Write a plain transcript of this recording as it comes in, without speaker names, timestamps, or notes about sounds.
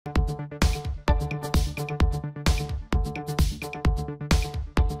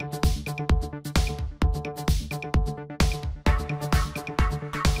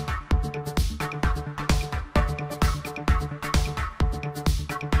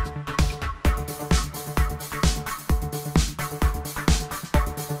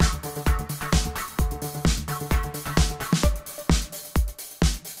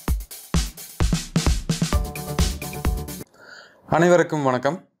அனைவருக்கும்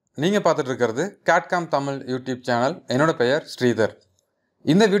வணக்கம். நீங்கள் பார்த்துட்டு இருக்கிறது Cad Cam Tamil YouTube channel. என்னோட பெயர் ஸ்ரீதர்.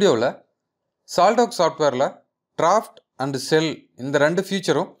 இந்த வீடியோவில் Solidworks சாஃப்ட்வேரில் டிராஃப்ட் அண்ட் செல் இந்த ரெண்டு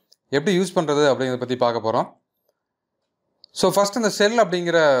ஃபீச்சரும் எப்படி யூஸ் பண்ணுறது அப்படிங்கிறத பற்றி பார்க்க போகிறோம். ஸோ ஃபஸ்ட் இந்த செல்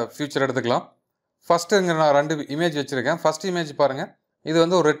அப்படிங்கிற ஃபீச்சர் எடுத்துக்கலாம். ஃபஸ்ட்டு இங்கே நான் ரெண்டு இமேஜ் வச்சுருக்கேன். ஃபஸ்ட் இமேஜ் பாருங்கள், இது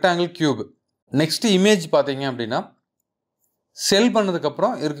வந்து ஒரு ரெக்டாங்கிள் கியூப். நெக்ஸ்ட் இமேஜ் பார்த்தீங்க அப்படின்னா செல்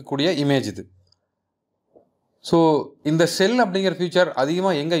பண்ணதுக்கப்புறம் இருக்கக்கூடிய இமேஜ் இது. ஸோ இந்த செல் அப்படிங்கிற ஃபீச்சர்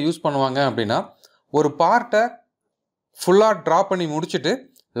அதிகமாக எங்கே யூஸ் பண்ணுவாங்க அப்படின்னா, ஒரு பார்ட்டை ஃபுல்லாக ட்ரா பண்ணி முடிச்சுட்டு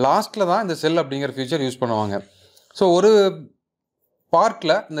லாஸ்ட்டில் தான் இந்த செல் அப்படிங்கிற ஃபீச்சர் யூஸ் பண்ணுவாங்க. ஸோ ஒரு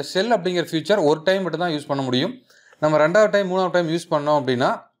பார்ட்டில் இந்த செல் அப்படிங்கிற ஃபீச்சர் ஒரு டைம் மட்டும் தான் யூஸ் பண்ண முடியும். நம்ம ரெண்டாவது டைம் மூணாவது டைம் யூஸ் பண்ணோம் அப்படின்னா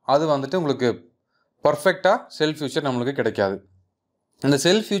அது வந்துட்டு உங்களுக்கு பர்ஃபெக்டாக செல் ஃபியூச்சர் நம்மளுக்கு கிடைக்காது. இந்த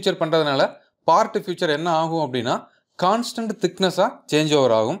செல் ஃபியூச்சர் பண்ணுறதுனால பார்ட் ஃபியூச்சர் என்ன ஆகும் அப்படின்னா கான்ஸ்டன்ட் திக்னஸாக சேஞ்ச்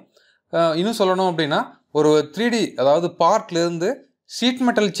ஓவர் ஆகும். இன்னும் சொல்லணும் அப்படின்னா ஒரு 3D அதாவது பார்ட்லேருந்து ஷீட்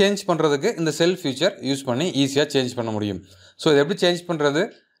மெட்டல் சேஞ்ச் பண்ணுறதுக்கு இந்த செல் ஃபியூச்சர் யூஸ் பண்ணி ஈஸியாக சேஞ்ச் பண்ண முடியும். ஸோ இது எப்படி சேஞ்ச் பண்ணுறது,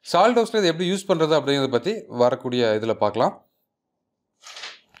 சாலிட்வொர்க்ஸில் இது எப்படி யூஸ் பண்ணுறது அப்படிங்கிறத பற்றி வரக்கூடிய இதில் பார்க்கலாம்.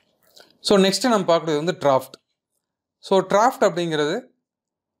 ஸோ நெக்ஸ்ட்டு நம்ம பார்க்குறது வந்து டிராஃப்ட். ஸோ டிராஃப்ட் அப்படிங்கிறது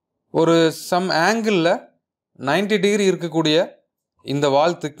ஒரு சம் ஆங்கிளில் 90 டிகிரி இருக்கக்கூடிய இந்த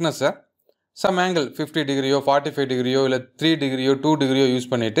வால் திக்னஸை சம் ஆங்கிள் 50 டிகிரியோ 45 டிகிரியோ இல்லை 3 டிகிரியோ 2 டிகிரியோ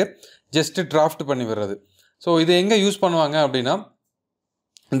யூஸ் பண்ணிவிட்டு ஜஸ்ட்டு டிராஃப்ட் பண்ணி விடுறது. ஸோ இது எங்கே யூஸ் பண்ணுவாங்க அப்படின்னா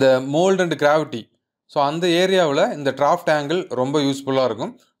இந்த மோல்டு அண்ட் கிராவிட்டி, ஸோ அந்த ஏரியாவில் இந்த டிராஃப்ட் ஆங்கிள் ரொம்ப யூஸ்ஃபுல்லாக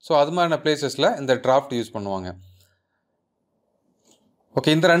இருக்கும். ஸோ அது மாதிரியான பிளேசஸில் இந்த டிராஃப்ட் யூஸ் பண்ணுவாங்க.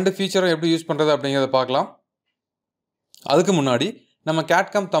 ஓகே, இந்த ரெண்டு ஃபீச்சரும் எப்படி யூஸ் பண்ணுறது அப்படிங்கிறத பார்க்கலாம். அதுக்கு முன்னாடி நம்ம Cad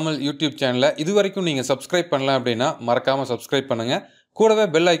Cam Tamil யூடியூப் சேனலில் இது வரைக்கும் நீங்கள் சப்ஸ்கிரைப் பண்ணல அப்படின்னா மறக்காமல் சப்ஸ்கிரைப் பண்ணுங்கள். கூடவே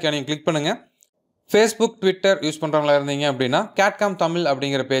பெல் ஐக்கானையும் கிளிக் பண்ணுங்கள். ஃபேஸ்புக், ட்விட்டர் யூஸ் பண்ணுறவங்களா இருந்தீங்க அப்படின்னா Cad Cam Tamil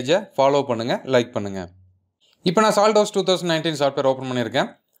அப்படிங்கிற பேஜை ஃபாலோ பண்ணுங்கள், லைக் பண்ணுங்கள். இப்போ நான் Solidworks 2019 சாஃப்ட்வேர் ஓப்பன் பண்ணியிருக்கேன்.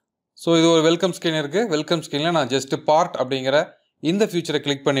 ஸோ இது ஒரு வெல்கம் ஸ்க்ரீன் இருக்குது. வெல்கம் ஸ்க்ரீனில் நான் ஜஸ்ட்டு பார்ட் அப்படிங்கிற இந்த ஃபியூச்சரை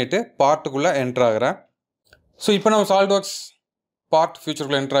கிளிக் பண்ணிவிட்டு பார்ட்டுக்குள்ளே என்ட்ரு ஆகிறேன். ஸோ இப்போ நம்ம Solidworks part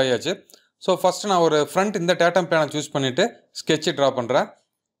ஃபியூச்சருக்குள்ளே enter ஆகியாச்சு. So first நான் ஒரு ஃப்ரண்ட் இந்த டேட்டம் பிளானை சூஸ் பண்ணிவிட்டு ஸ்கெட்சு ட்ரா பண்ணுறேன்.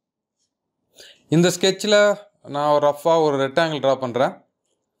 இந்த ஸ்கெட்சில் நான் ஒரு ரஃபாக ஒரு ரெக்டாங்கிள் ட்ரா பண்ணுறேன்.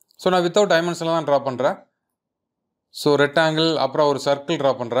 ஸோ நான் வித்தவுட் டைமென்ஷனில் தான் ட்ரா பண்ணுறேன். ஸோ ரெக்டாங்கிள், அப்புறம் ஒரு சர்க்கிள்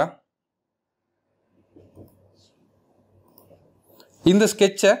ட்ரா பண்ணுறேன். இந்த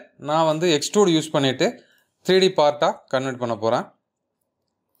ஸ்கெட்சை நான் வந்து எக்ஸ்ட்ரூட் யூஸ் பண்ணிவிட்டு 3D பார்ட்டாக கன்வெர்ட் பண்ண போகிறேன்.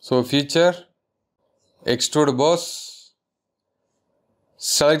 So feature, extrude pass,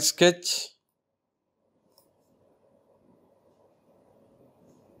 select sketch,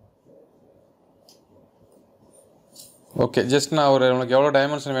 okay. Just நான் உங்களுக்கு எவ்வளோ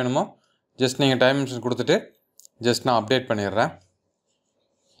டைமென்ஷன் வேணுமோ ஜஸ்ட் நீங்கள் டைமென்ஷன் கொடுத்துட்டு ஜஸ்ட் நான் அப்டேட் பண்ணிடுறேன்.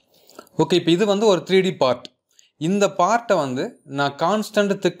 ஓகே, இப்போ இது வந்து ஒரு 3D பார்ட். இந்த பார்ட்டை வந்து நான்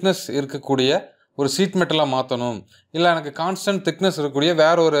கான்ஸ்டன்ட் திக்னஸ் இருக்கக்கூடிய ஒரு ஷீட் மெட்டலாக மாற்றணும், இல்லை எனக்கு கான்ஸ்டன்ட் திக்னஸ் இருக்கக்கூடிய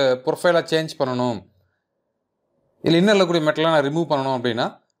வேற ஒரு ப்ரொஃபைலாக சேஞ்ச் பண்ணணும், இல்லை இன்னும் இருக்கக்கூடிய மெட்டலாக நான் ரிமூவ் பண்ணணும் அப்படின்னா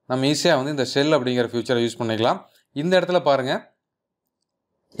நம்ம ஈஸியாக வந்து இந்த செல் அப்படிங்கிற ஃபியூச்சரை யூஸ் பண்ணிக்கலாம். இந்த இடத்துல பாருங்கள்,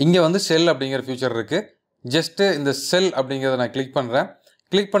 இங்கே வந்து செல் அப்படிங்கிற ஃபியூச்சர் இருக்குது. ஜஸ்ட்டு இந்த செல் அப்படிங்கிறத நான் கிளிக் பண்ணுறேன்.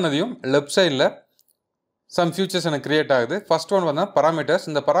 கிளிக் பண்ணதையும் லெஃப்ட் சைடில் சம் ஃபியூச்சர்ஸ் எனக்கு க்ரியேட் ஆகுது. ஃபஸ்ட் ஒன் வந்து பராமீட்டர்ஸ்.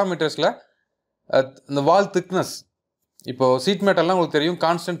 இந்த பராமீட்டர்ஸில் இந்த வால் திக்னஸ், இப்போது சீட் மெட்டல்லாம் உங்களுக்கு தெரியும்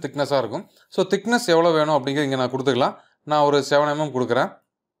கான்ஸ்டன்ட் திக்னஸாக இருக்கும். ஸோ திக்னஸ் எவ்வளோ வேணும் அப்படிங்கிறது இங்கே நான் கொடுத்துக்கலாம். நான் ஒரு 7 mm கொடுக்குறேன்.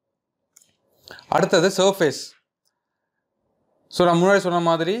 அடுத்தது சர்ஃபேஸ். ஸோ நான் முன்னாடி சொன்ன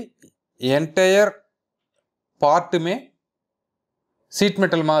மாதிரி என்டையர் பார்ட்டுமே சீட்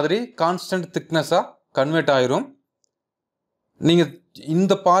மெட்டல் மாதிரி கான்ஸ்டன்ட் திக்னஸாக கன்வெர்ட் ஆயிரும். நீங்கள்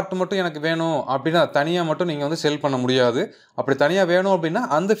இந்த பார்ட் மட்டும் எனக்கு வேணும் அப்படின்னா தனியாக மட்டும் நீங்கள் வந்து செல் பண்ண முடியாது. அப்படி தனியாக வேணும் அப்படின்னா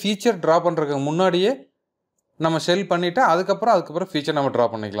அந்த ஃபீச்சர் ட்ரா பண்ணுறதுக்கு முன்னாடியே நம்ம செல் பண்ணிவிட்டு அதுக்கப்புறம் ஃபீச்சர் நம்ம ட்ரா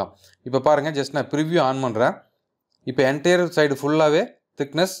பண்ணிக்கலாம். இப்போ பாருங்கள், ஜஸ்ட் நான் ப்ரிவ்யூ ஆன் பண்ணுறேன். இப்போ என்டையர் சைடு ஃபுல்லாகவே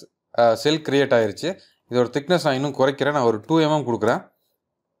திக்னஸ் செல் க்ரியேட் ஆயிடுச்சு. இதோட திக்னஸ் நான் இன்னும் குறைக்கிறேன். நான் ஒரு 2 mm கொடுக்குறேன்.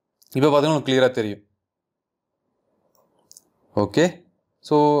 இப்போ பார்த்தீங்கன்னா உங்களுக்கு கிளியராக தெரியும். ஓகே,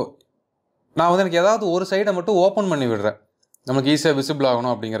 ஸோ நான் வந்து எனக்கு ஏதாவது ஒரு சைடை மட்டும் ஓப்பன் பண்ணி விடுறேன், நமக்கு ஈஸியாக விசிபிள்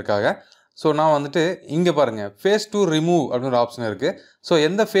ஆகணும் அப்படிங்கிறக்காக. ஸோ நான் வந்துட்டு இங்கே பாருங்கள், ஃபேஸ் டு ரிமூவ் அப்படின்னு ஒரு ஆப்ஷன் இருக்குது. ஸோ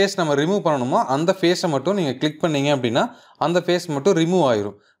எந்த ஃபேஸ் நம்ம ரிமூவ் பண்ணணுமோ அந்த ஃபேஸை மட்டும் நீங்கள் கிளிக் பண்ணிங்க அப்படின்னா அந்த ஃபேஸ் மட்டும் ரிமூவ்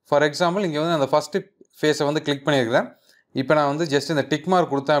ஆயிரும். ஃபார் எக்ஸாம்பிள் இங்கே வந்து அந்த ஃபஸ்ட்டு ஃபேஸை வந்து கிளிக் பண்ணியிருக்கிறேன். இப்போ நான் வந்து ஜஸ்ட் இந்த டிக்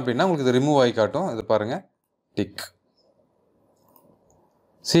மார்க் கொடுத்தேன் அப்படின்னா உங்களுக்கு இது ரிமூவ் ஆகி காட்டும். இது பாருங்கள், டிக்.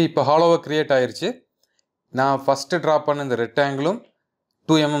 இப்போ ஹாலோவாக க்ரியேட் ஆயிடுச்சு. நான் ஃபஸ்ட்டு ட்ரா பண்ண இந்த ரெக்டாங்கிளும்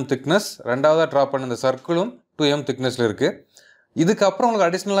 2 mm திக்னஸ், ரெண்டாவதாக ட்ரா பண்ண இந்த சர்க்கிளும் 2 mm திக்னஸில் இருக்குது. இதுக்கப்புறம் உங்களுக்கு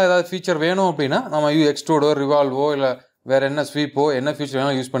அடிஷ்னலாக ஏதாவது ஃபீச்சர் வேணும் அப்படின்னா நம்ம எக்ஸ்ட்ரூடோ, ரிவால்வோ, இல்லை வேறு என்ன ஸ்வீப்போ என்ன ஃபீச்சர்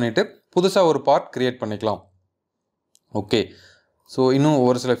வேணாலும் யூஸ் பண்ணிவிட்டு புதுசாக ஒரு பார்ட் க்ரியேட் பண்ணிக்கலாம். ஓகே, ஸோ இன்னும்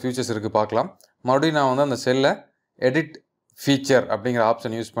ஒரு சில ஃபியூச்சர்ஸ் இருக்குது, பார்க்கலாம். மறுபடியும் நான் வந்து அந்த செல்லை எடிட் ஃபீச்சர் அப்படிங்கிற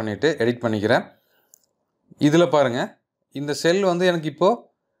ஆப்ஷன் யூஸ் பண்ணிவிட்டு எடிட் பண்ணிக்கிறேன். இதில் பாருங்கள், இந்த செல் வந்து எனக்கு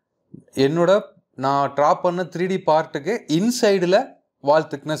இப்போது நான் ட்ராப் பண்ண 3D பார்ட்டுக்கு இன்சைடில் வால்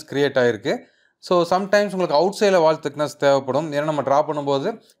திக்னஸ் க்ரியேட் ஆகிருக்கு. ஸோ சம்டைம்ஸ் உங்களுக்கு அவுட் சைடில் வால் திக்னஸ் தேவைப்படும். ஏன்னா நம்ம ட்ராப் பண்ணும்போது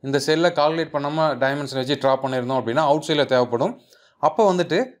இந்த செல்லை கால்குலேட் பண்ணாமல் டைமென்ஷன் வச்சு ட்ராப் பண்ணியிருந்தோம் அப்படின்னா அவுட் சைடில் தேவைப்படும். அப்போ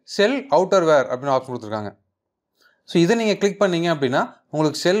வந்துட்டு செல் அவுட்டர் வேர் அப்படின்னு ஆப்ஷன் கொடுத்துருக்காங்க. ஸோ இதை நீங்கள் கிளிக் பண்ணிங்க அப்படின்னா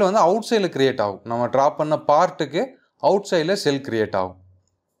உங்களுக்கு செல் வந்து அவுட் சைடில் க்ரியேட் ஆகும். நம்ம ட்ராப் பண்ண பார்ட்டுக்கு அவுட் சைடில் செல் க்ரியேட் ஆகும்.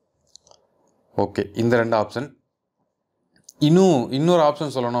 ஓகே, இந்த 2 ஆப்ஷன். இன்னொரு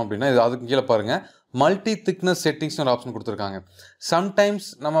ஆப்ஷன் சொல்லணும் அப்படின்னா இது அதுக்கு கீழே பாருங்கள், மல்டி திக்னஸ் செட்டிங்ஸ்னு ஒரு ஆப்ஷன் கொடுத்துருக்காங்க. சம்டைம்ஸ்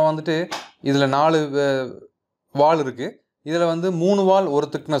நம்ம வந்துட்டு இதில் 4 வால் இருக்குது. இதில் வந்து 3 வால் ஒரு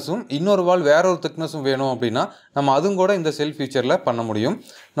திக்னஸும் இன்னொரு வால் வேற ஒரு திக்னஸும் வேணும் அப்படின்னா நம்ம அதுவும் கூட இந்த செல் ஃபீச்சரில் பண்ண முடியும்.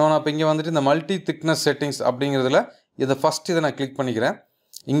 நான் இப்போ இங்கே வந்துட்டு இந்த மல்டி திக்னஸ் செட்டிங்ஸ் அப்படிங்கிறதுல இதை நான் கிளிக் பண்ணிக்கிறேன்.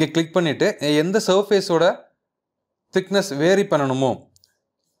 இங்கே கிளிக் பண்ணிவிட்டு எந்த சர்ஃபேஸோட திக்னஸ் வேரி பண்ணணுமோ,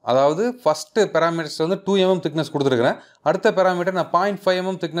 அதாவது ஃபஸ்ட்டு பேராமீட்டர்ஸ் வந்து 2 mm திக்னஸ் கொடுத்துருக்குறேன். அடுத்த பேராமீட்டர் நான் 0.5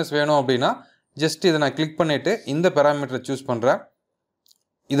 mm திக்னஸ் வேணும் அப்படின்னா ஜஸ்ட் இதை நான் கிளிக் பண்ணிவிட்டு இந்த பேராமீட்டரை சூஸ் பண்ணுறேன்.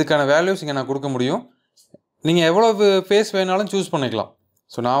 இதுக்கான வேல்யூஸ் இங்கே நான் கொடுக்க முடியும். நீங்கள் எவ்வளவு ஃபேஸ் வேணாலும் சூஸ் பண்ணிக்கலாம்.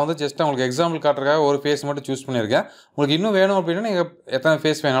 ஸோ நான் வந்து ஜஸ்ட் உங்களுக்கு எக்ஸாம்பிள் காட்டுறதுக்காக ஒரு ஃபேஸ் மட்டும் சூஸ் பண்ணியிருக்கேன். உங்களுக்கு இன்னும் வேணும் அப்படின்னா நீங்கள் எத்தனை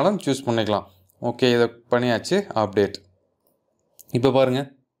ஃபேஸ் வேணாலும் சூஸ் பண்ணிக்கலாம். ஓகே, இதை பண்ணியாச்சு. அப்டேட். இப்போ பாருங்கள்,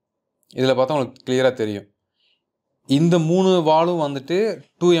 இதில் பார்த்தா உங்களுக்கு கிளியராக தெரியும். இந்த 3 வாலும் வந்துட்டு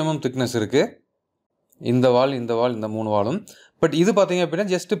 2 mm திக்னஸ் இருக்குது. இந்த வால் இந்த 3 வாலும். பட் இது பார்த்தீங்க அப்படின்னா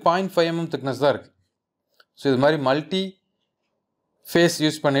ஜஸ்ட்டு 0.5 mm திக்னஸ் தான் இருக்குது. ஸோ இது மாதிரி மல்டி ஃபேஸ்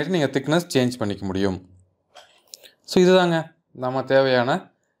யூஸ் பண்ணிவிட்டு நீங்கள் திக்னஸ் சேஞ்ச் பண்ணிக்க முடியும். ஸோ இதுதாங்க நம்ம தேவையான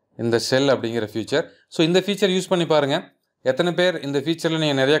இந்த செல் அப்படிங்கிற ஃபீச்சர். ஸோ இந்த ஃபீச்சர் யூஸ் பண்ணி பாருங்கள். எத்தனை பேர் இந்த ஃபீச்சரில்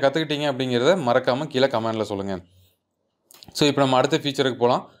நீங்கள் நிறையா கற்றுக்கிட்டீங்க அப்படிங்கிறத மறக்காமல் கீழே கமெண்டில் சொல்லுங்கள். ஸோ இப்போ நம்ம அடுத்த ஃபீச்சருக்கு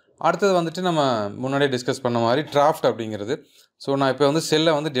போகலாம். அடுத்தது வந்துட்டு நம்ம முன்னாடியே டிஸ்கஸ் பண்ண மாதிரி டிராஃப்ட் அப்படிங்கிறது. ஸோ நான் இப்போ வந்து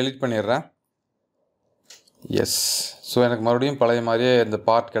செல்லை வந்து டெலீட் பண்ணிடுறேன். எஸ். ஸோ எனக்கு மறுபடியும் பழைய மாதிரியே இந்த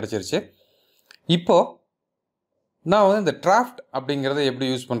பார்ட் கிடச்சிருச்சு. இப்போது நான் வந்து இந்த டிராஃப்ட் அப்படிங்கிறத எப்படி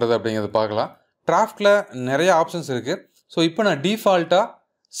யூஸ் பண்ணுறது அப்படிங்கிறத பார்க்கலாம். டிராஃப்டில் நிறைய ஆப்ஷன்ஸ் இருக்குது. ஸோ இப்போ நான் டிஃபால்ட்டாக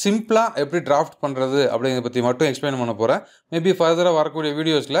சிம்பிளாக எப்படி டிராஃப்ட் பண்ணுறது அப்படிங்கிறத பற்றி மட்டும் எக்ஸ்பிளைன் பண்ண போகிறேன். மேபி ஃபர்தராக வரக்கூடிய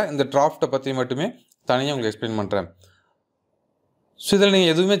வீடியோஸில் இந்த டிராஃப்ட்டை பற்றி மட்டுமே தனியாக உங்களுக்கு எக்ஸ்பிளைன் பண்ணுறேன். ஸோ இதில்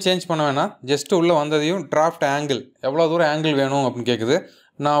நீங்கள் எதுவுமே சேஞ்ச் பண்ண வேணாம். ஜஸ்ட்டு உள்ளே வந்ததையும் டிராஃப்ட் ஆங்கிள் எவ்வளோ தூரம் ஆங்கிள் வேணும் அப்படின்னு கேட்குது.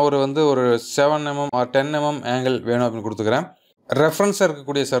 நான் ஒரு 7 mm or 10 mm ஆங்கிள் வேணும் அப்படின்னு கொடுத்துக்கிறேன். ரெஃபரன்ஸாக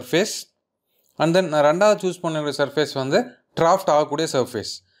இருக்கக்கூடிய சர்ஃபேஸ் அண்ட் தென் நான் ரெண்டாவது சூஸ் பண்ணக்கூடிய சர்ஃபேஸ் வந்து டிராஃப்ட் ஆகக்கூடிய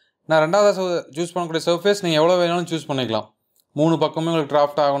சர்ஃபேஸ். நான் ரெண்டாவது சூஸ் பண்ணக்கூடிய சர்ஃபேஸ் நீங்கள் எவ்வளோ வேணாலும் சூஸ் பண்ணிக்கலாம். 3 பக்கமே உங்களுக்கு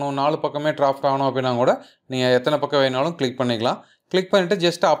டிராஃப்ட் ஆகணும், 4 பக்கமே டிராஃப்ட் ஆகணும் அப்படின்னா கூட நீங்கள் எத்தனை பக்கம் வேணாலும் கிளிக் பண்ணிக்கலாம். கிளிக் பண்ணிவிட்டு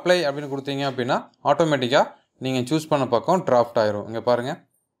ஜஸ்ட் அப்ளை அப்படின்னு கொடுத்தீங்க அப்படின்னா ஆட்டோமேட்டிக்காக நீங்கள் சூஸ் பண்ண பக்கம் டிராஃப்ட் ஆயிரும். இங்கே பாருங்கள்,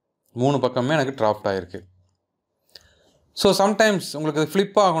 3 பக்கமே எனக்கு டிராஃப்ட் ஆகிருக்கு. ஸோ சம்டைம்ஸ் உங்களுக்கு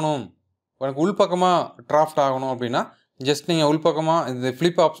ஃப்ளிப் ஆகணும், எனக்கு உள் பக்கமாக டிராஃப்ட் ஆகணும் அப்படின்னா ஜஸ்ட் நீங்கள் உள் பக்கமாக இந்த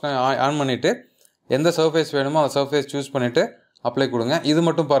ஃப்ளிப் ஆப்ஷனை ஆன் பண்ணிவிட்டு எந்த சர்ஃபேஸ் வேணுமோ அந்த சர்ஃபேஸ் சூஸ் பண்ணிவிட்டு அப்ளை கொடுங்க. இது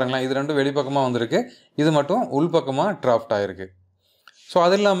மட்டும் பாருங்களேன், இது 2 வெளிப்பக்கமாக வந்திருக்கு, இது மட்டும் உள் பக்கமாக டிராஃப்ட் ஆகிருக்கு. ஸோ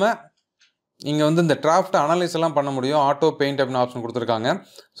அது இல்லாமல் இங்கே வந்து இந்த டிராஃப்ட் அனலைஸ் எல்லாம் பண்ண முடியும். ஆட்டோ பெயிண்ட் அப்படின்னு ஆப்ஷன் கொடுத்துருக்காங்க.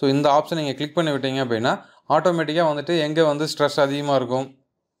 ஸோ இந்த ஆப்ஷன் நீங்கள் கிளிக் பண்ணி விட்டீங்க அப்படின்னா ஆட்டோமேட்டிக்காக வந்துட்டு எங்கே வந்து ஸ்ட்ரெஸ் அதிகமாக இருக்கும்,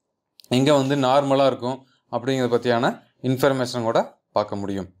 எங்கே வந்து நார்மலாக இருக்கும் அப்படிங்கிறத பற்றியான இன்ஃபர்மேஷன் கூட பார்க்க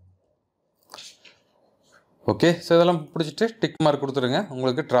முடியும். ஓகே, ஸோ இதெல்லாம் பிடிச்சிட்டு டிக் மார்க் கொடுத்துருங்க,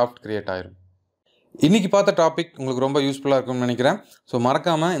 உங்களுக்கு டிராஃப்ட் க்ரியேட் ஆயிரும். இன்றைக்கி பார்த்த டாபிக் உங்களுக்கு ரொம்ப யூஸ்ஃபுல்லாக இருக்கும்னு நினைக்கிறேன். ஸோ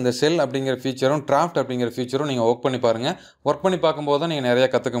மறக்காமல் இந்த செல் அப்படிங்கிற ஃபீச்சரும் டிராஃப்ட் அப்படிங்கிற ஃபீச்சரும் நீங்கள் ஒர்க் பண்ணி பாருங்கள். ஒர்க் பண்ணி பார்க்கும்போது தான் நீங்கள் நிறையா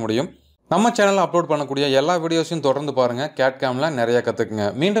கற்றுக்க முடியும். நம்ம சேனலில் அப்லோட் பண்ணக்கூடிய எல்லா வீடியோஸையும் தொடர்ந்து பாருங்கள். கேட் கேமில் நிறையா கற்றுக்குங்க.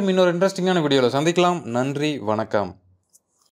 மீண்டும் இன்னொரு இன்ட்ரெஸ்டிங்கான வீடியோவில் சந்திக்கலாம். நன்றி, வணக்கம்.